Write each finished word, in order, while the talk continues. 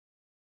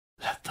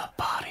Let the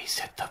bodies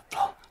hit the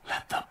floor.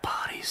 Let the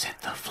bodies hit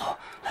the floor.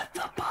 Let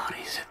the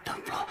bodies hit the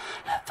floor.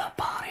 Let the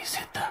bodies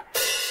hit the floor.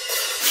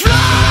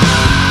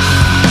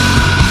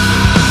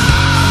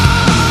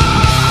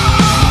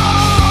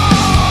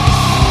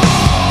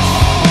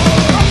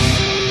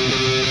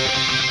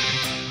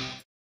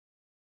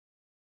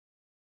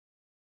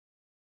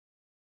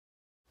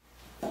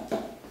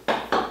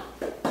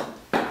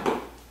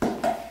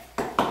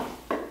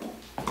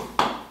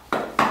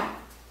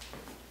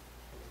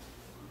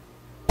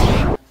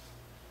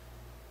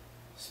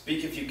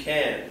 Speak if you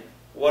can.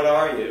 What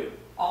are you?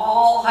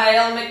 All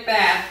hail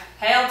Macbeth,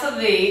 hail to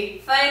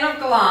thee, Thane of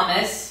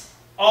Glamis.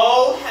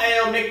 All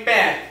hail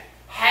Macbeth,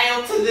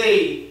 hail to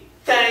thee,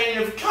 Thane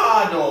of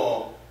Cawdor.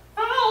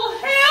 All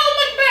hail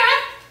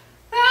Macbeth,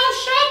 thou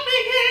shalt be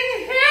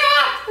king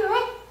hereafter.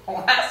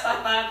 Less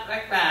of that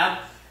Macbeth,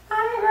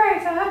 and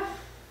greater.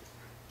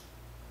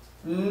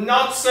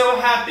 Not so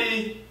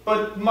happy,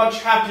 but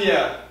much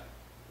happier.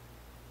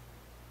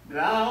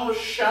 Thou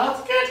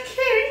shalt get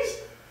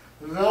kings,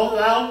 though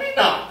thou be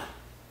not.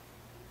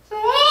 So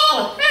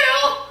all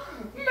hail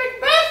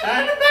Macbeth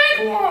and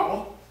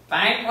Banquo.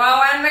 Banquo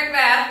and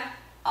Macbeth,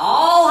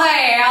 all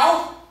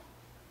hail.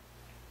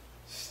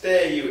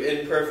 Stay, you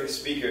imperfect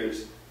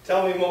speakers.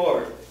 Tell me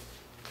more.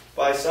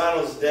 By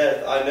Sinel's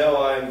death, I know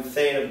I am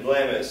Thane of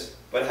Glamis,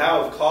 but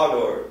how of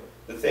Cawdor?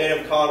 The Thane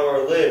of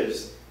Cawdor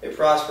lives, a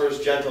prosperous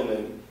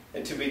gentleman,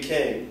 and to be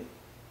king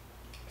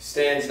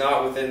stands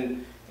not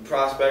within the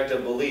prospect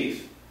of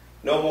belief,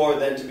 no more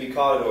than to be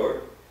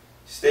Cawdor.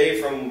 Stay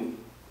from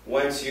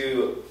whence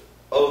you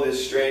owe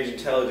this strange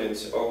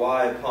intelligence, or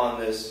why upon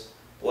this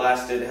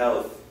blasted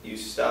health you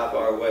stop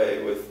our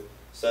way with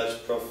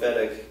such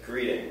prophetic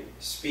greeting.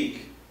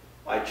 Speak,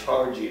 I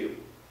charge you.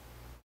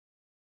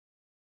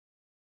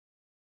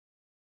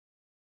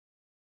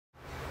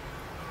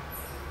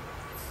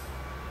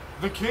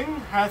 The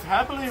king hath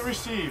happily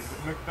received,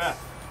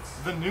 Macbeth,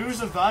 the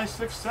news of thy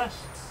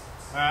success,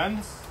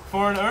 and,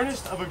 for an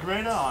earnest of a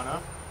greater honor,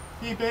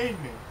 he bade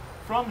me,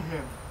 from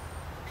him,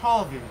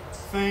 call thee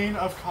Thane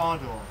of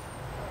Cawdor.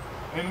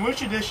 In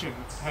which edition,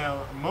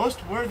 hail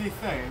most worthy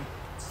Thane,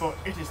 for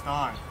it is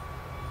thine.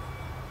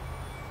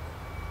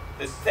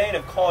 The Thane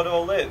of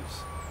Cawdor lives.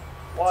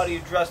 Why do you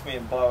dress me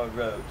in borrowed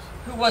robes?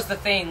 Who was the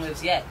Thane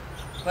lives yet,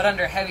 but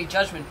under heavy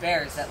judgment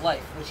bears that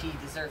life which he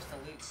deserves to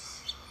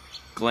lose.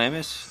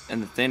 Glamis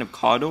and the Thane of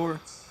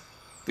Cawdor?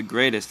 The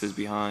greatest is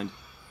behind.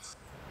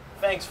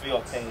 Thanks for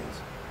your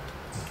pains.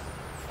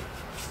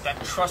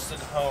 That trusted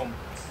home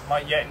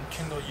might yet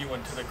enkindle you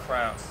into the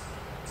crown.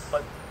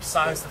 But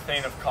besides the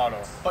Thane of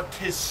Cawdor, but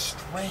 'tis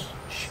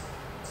strange.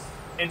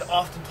 And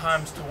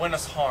oftentimes to win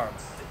us harm,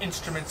 the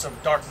instruments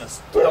of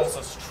darkness tells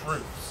us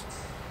truths.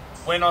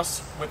 Win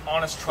us with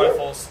honest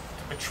trifles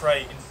to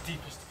betray in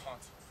deepest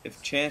consequence.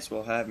 If chance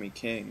will have me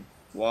king,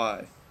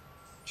 why?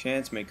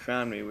 Chance may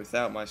crown me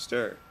without my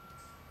stir.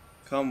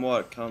 Come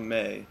what come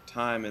may,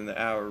 time and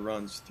the hour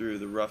runs through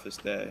the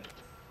roughest day.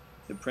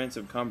 The Prince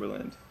of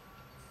Cumberland,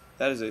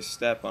 that is a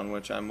step on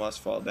which I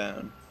must fall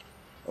down,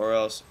 or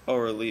else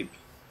o'erleap,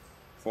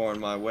 for in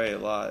my way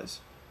it lies.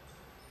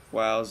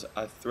 Whiles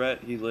I threat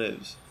he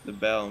lives, the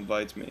bell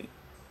invites me.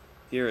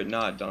 Hear it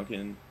not,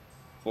 Duncan,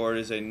 for it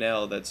is a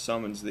knell that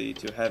summons thee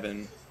to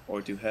heaven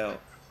or to hell.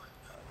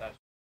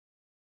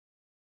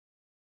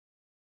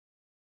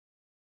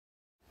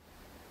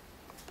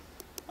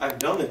 I've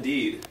done the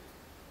deed.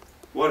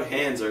 What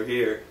hands are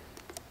here?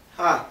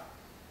 Ha!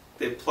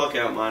 They pluck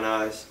out mine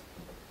eyes.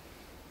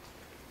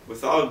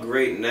 With all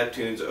great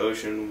Neptune's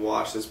ocean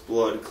wash this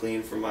blood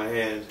clean from my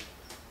hand.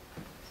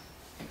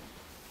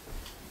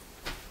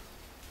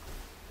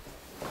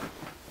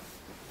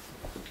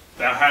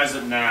 Thou hast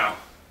it now,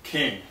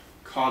 King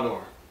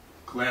Cawdor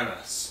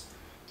Glamis,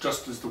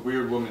 just as the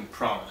weird woman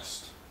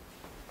promised.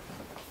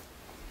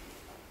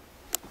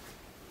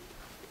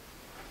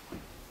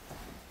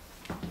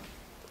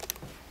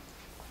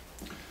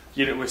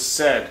 Yet it was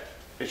said,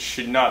 it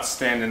should not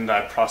stand in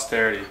thy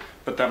posterity,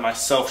 but that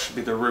myself should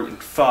be the root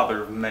and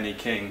father of many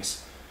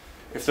kings.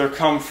 If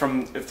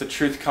the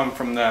truth come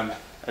from them,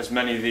 as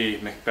many thee,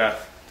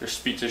 Macbeth, their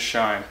speeches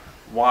shine.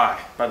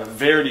 Why? By the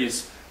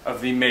verities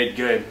of thee made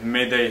good,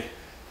 may they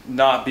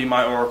not be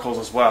my oracles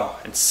as well,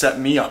 and set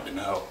me up in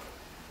hope.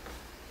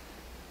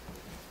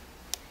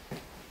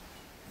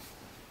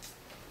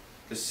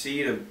 The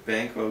seed of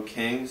Banquo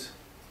kings?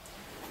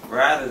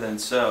 Rather than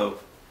so,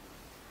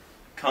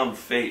 come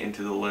fate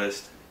into the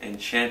list, and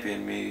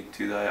champion me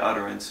to thy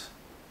utterance.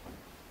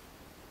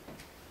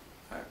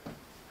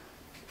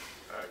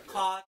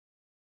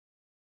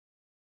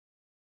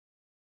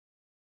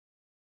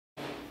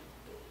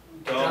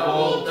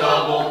 Double,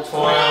 double,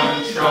 toil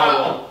and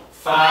trouble,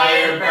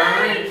 fire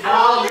burn,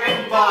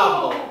 cauldron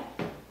bubble.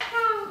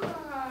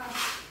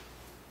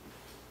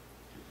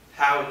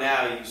 How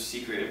now, you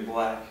secret and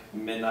black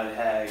midnight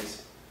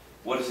hags?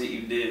 What is it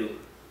you do?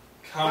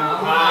 Come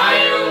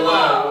high or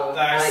low,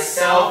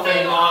 thyself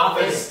in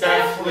office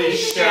deftly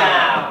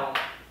show.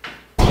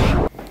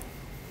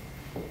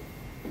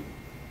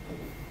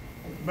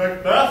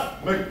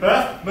 Macbeth,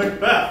 Macbeth,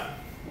 Macbeth,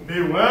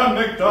 Beware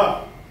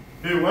Macbeth.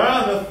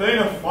 Beware the Thane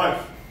of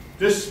Fife.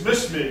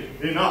 Dismiss me,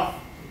 enough.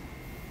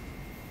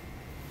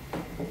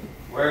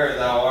 Where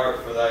thou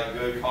art for thy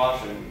good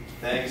caution,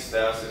 thanks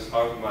thou hast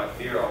harbored my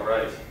fear all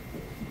right.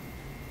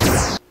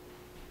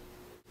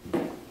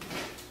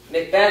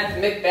 Macbeth,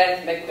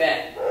 Macbeth,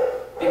 Macbeth,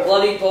 be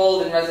bloody,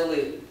 bold, and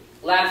resolute.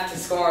 Laugh to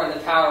scorn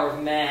the power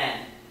of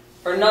man.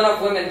 For none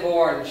of women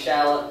born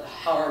shall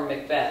harm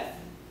Macbeth.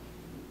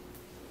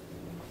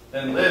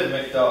 Then live,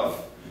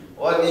 Macduff.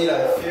 What need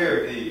I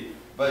fear of thee?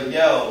 But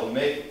yell,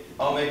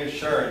 I'll make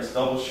assurance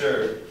double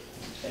sure,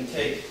 and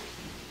take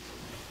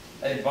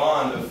a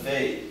bond of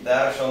fate.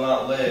 Thou shalt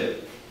not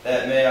live,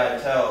 that may I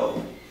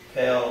tell.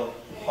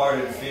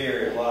 Pale-hearted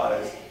fear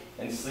lies,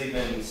 and sleep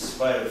in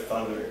spite of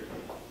thunder.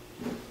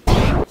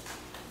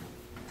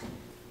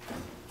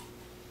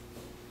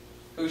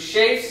 Who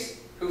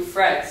chafes, who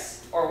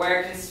frets, or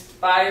where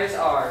conspires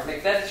are,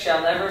 Macbeth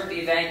shall never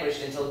be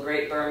vanquished until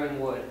great Berman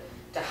Wood,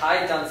 to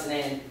high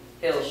Dunsinane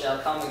hill shall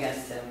come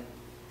against him.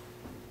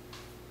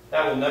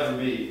 That will never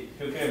be.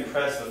 Who can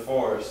impress the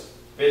forest,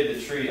 bid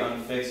the tree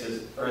unfix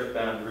his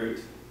earthbound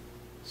root?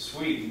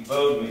 Sweet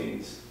bode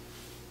means.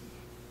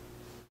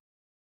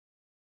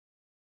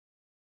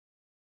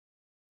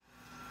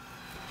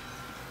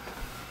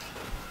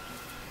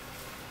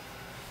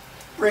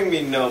 Bring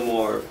me no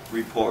more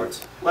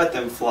reports. Let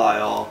them fly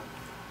all.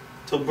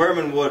 Till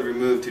Berman Wood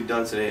remove to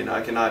Dunsinane,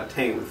 I cannot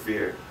taint with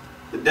fear.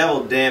 The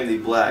devil damn thee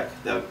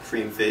black, thou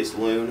cream-faced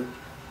loon.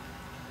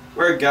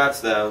 Where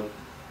got'st thou,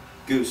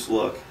 goose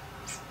look?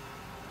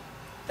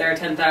 There are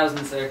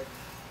 10,000, sir.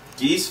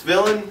 Geese,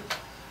 villain?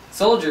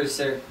 Soldiers,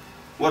 sir.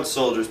 What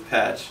soldiers,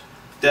 Patch?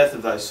 Death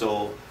of thy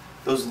soul.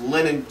 Those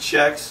linen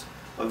checks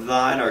of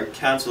thine are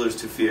counselors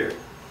to fear.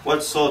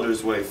 What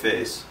soldiers weigh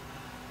face?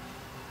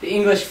 The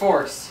English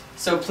force,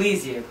 so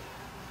please you.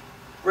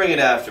 Bring it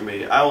after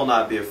me. I will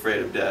not be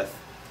afraid of death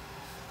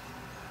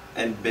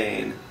and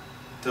bane,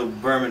 till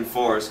Berman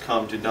Forest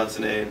come to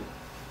Dunsinane.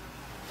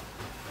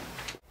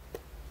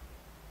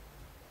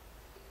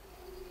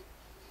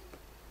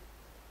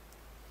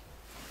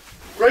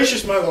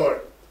 Gracious my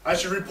lord, I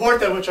should report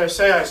that which I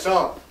say I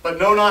saw, but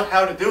know not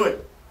how to do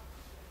it.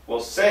 Well,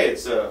 say it,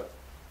 sir.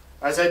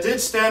 As I did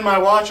stand my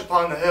watch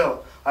upon the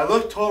hill, I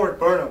looked toward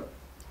Burnham,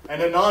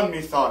 and anon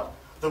methought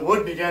the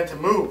wood began to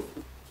move.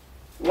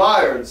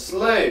 Liar and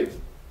slave!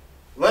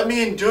 Let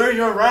me endure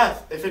your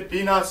wrath, if it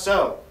be not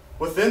so.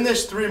 Within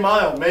this 3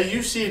 mile may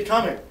you see it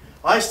coming.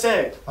 I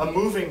say, a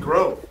moving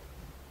grove.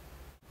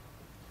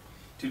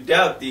 To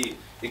doubt the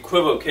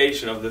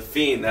equivocation of the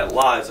fiend that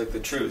lies like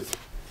the truth.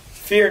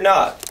 Fear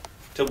not,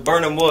 till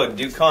Burnham Wood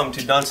do come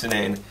to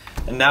Dunsinane,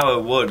 and now a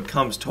wood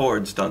comes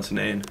towards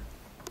Dunsinane.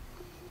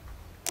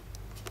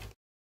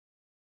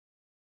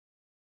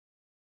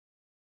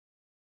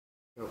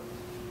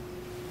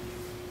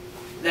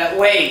 That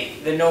way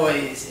the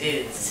noise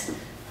is.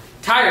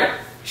 Tyrant,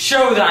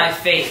 show thy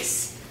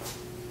face.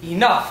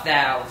 Enough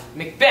thou,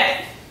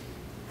 Macbeth,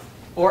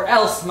 or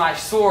else my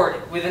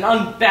sword with an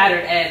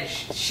unbattered edge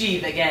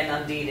sheathe again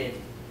undeeded.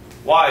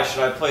 Why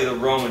should I play the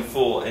Roman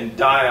fool and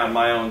die on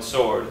my own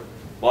sword,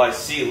 while I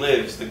see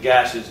lives the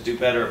gashes do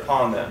better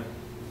upon them?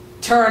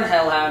 Turn,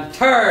 hellhound,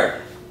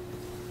 turn!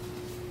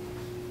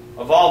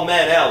 Of all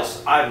men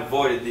else, I've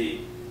avoided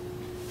thee.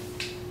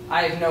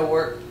 I have no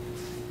work.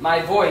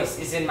 My voice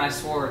is in my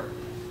sword.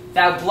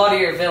 Thou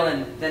bloodier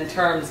villain than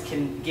terms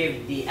can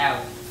give thee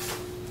out.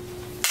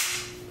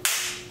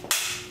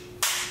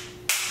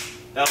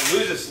 Thou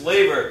losest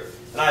labor,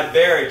 and I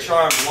bear a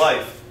charmed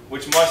life,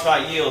 which must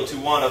not yield to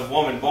one of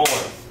woman born.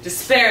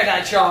 Despair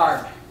thy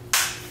charm!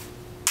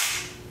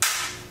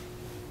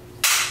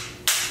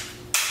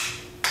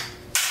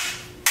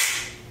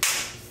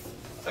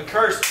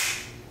 Accursed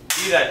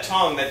be that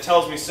tongue that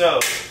tells me so,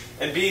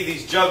 and be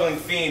these juggling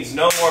fiends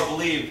no more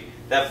believed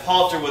that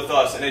palter with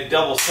us in a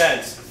double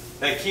sense,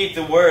 that keep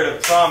the word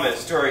of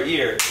promise to our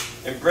ear,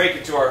 and break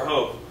it to our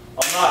hope.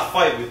 I'll not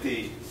fight with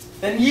thee.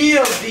 Then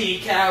yield thee,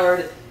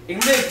 coward,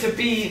 and live to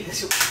be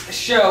the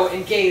show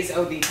and gaze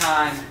o' thee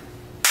time.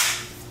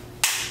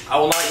 I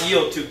will not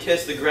yield to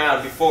kiss the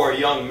ground before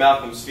young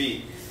Malcolm's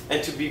feet,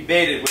 and to be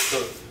baited with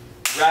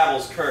the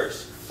rabble's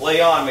curse.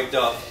 Lay on,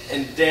 Macduff,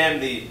 and damn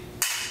thee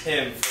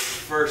him for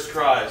first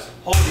cries.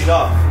 Hold thee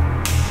up.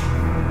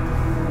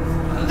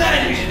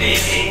 Avenge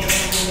thee!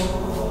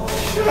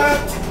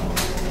 Shut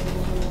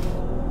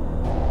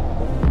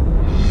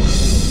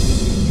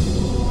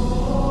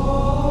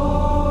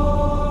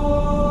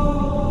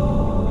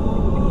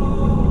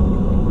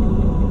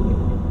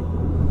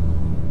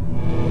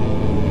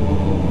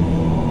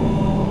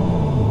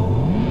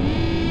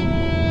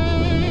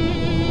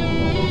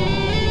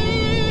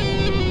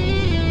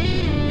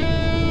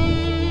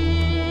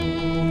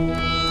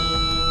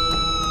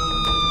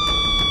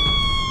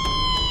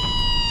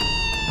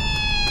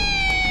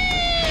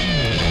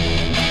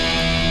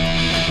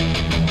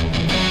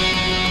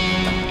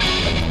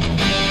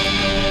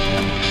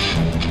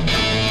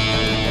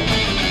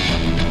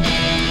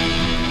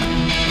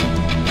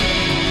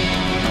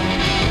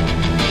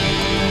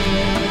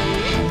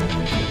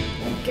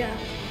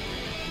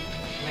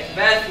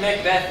Macbeth,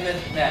 Macbeth,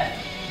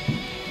 Macbeth.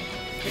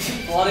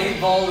 Bloody,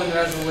 bold, and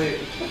resolute.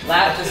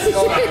 Laugh to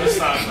scorn.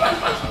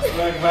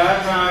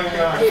 Macbeth.